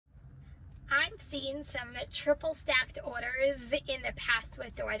seen some triple stacked orders in the past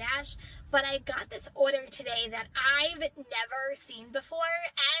with DoorDash, but I got this order today that I've never seen before,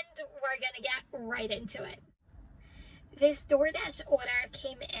 and we're gonna get right into it. This DoorDash order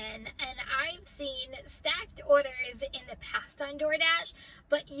came in, and I've seen stacked orders in the past on DoorDash,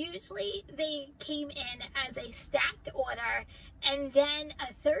 but usually they came in as a stacked order and then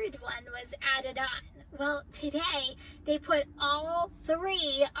a third one was added on. Well, today they put all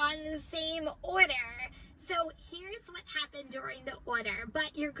three on the same order. So here's what happened during the order,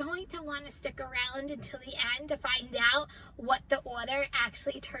 but you're going to want to stick around until the end to find out what the order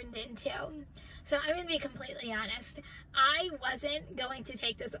actually turned into. So I'm going to be completely honest. I wasn't going to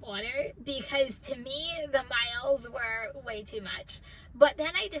take this order because to me the miles were way too much. But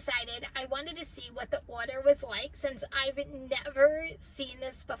then I decided I wanted to see what the order was like since I've never seen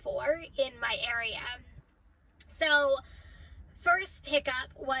this before in my area. So first pickup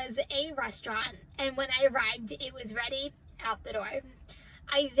was a restaurant, and when I arrived, it was ready out the door.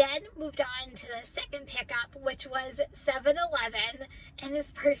 I then moved on to the second pickup, which was 7-Eleven, and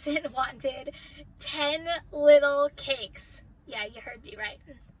this person wanted 10 little cakes. Yeah, you heard me right.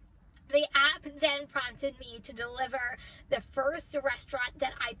 The app then prompted me to deliver the first restaurant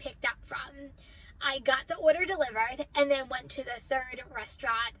that I picked up from. I got the order delivered and then went to the third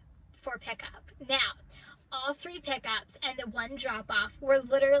restaurant for pickup. Now, all three pickups and the one drop-off were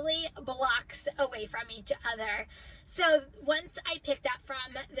literally blocks away from each other. So once I picked up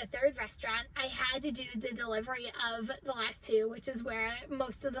from the third restaurant, I had to do the delivery of the last two, which is where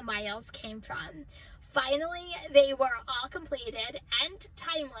most of the miles came from. Finally, they were all completed and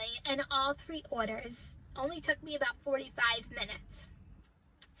timely, and all three orders only took me about 45 minutes.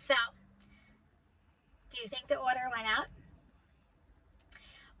 So, do you think the order went out?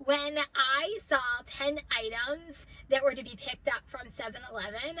 When I saw 10 items that were to be picked up from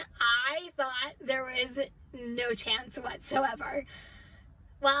 7-Eleven, I thought there was no chance whatsoever.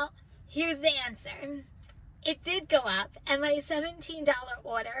 Well, here's the answer. It did go up, and my $17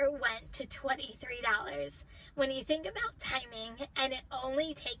 order went to $23. When you think about timing and it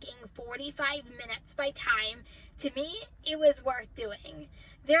only taking 45 minutes by time, to me, it was worth doing.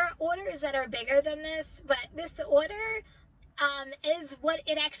 There are orders that are bigger than this, but this order is what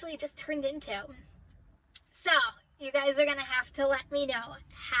it actually just turned into. So, you guys are going to have to let me know,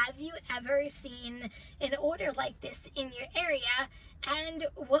 have you ever seen an order like this in your area, and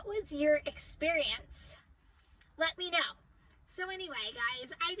what was your experience? Let me know. So anyway, guys,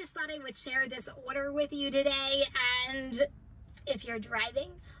 I just thought I would share this order with you today, and if you're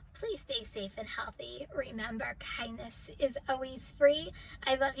driving, please stay safe and healthy. Remember, kindness is always free.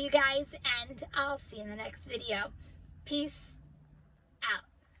 I love you guys, and I'll see you in the next video. Peace out.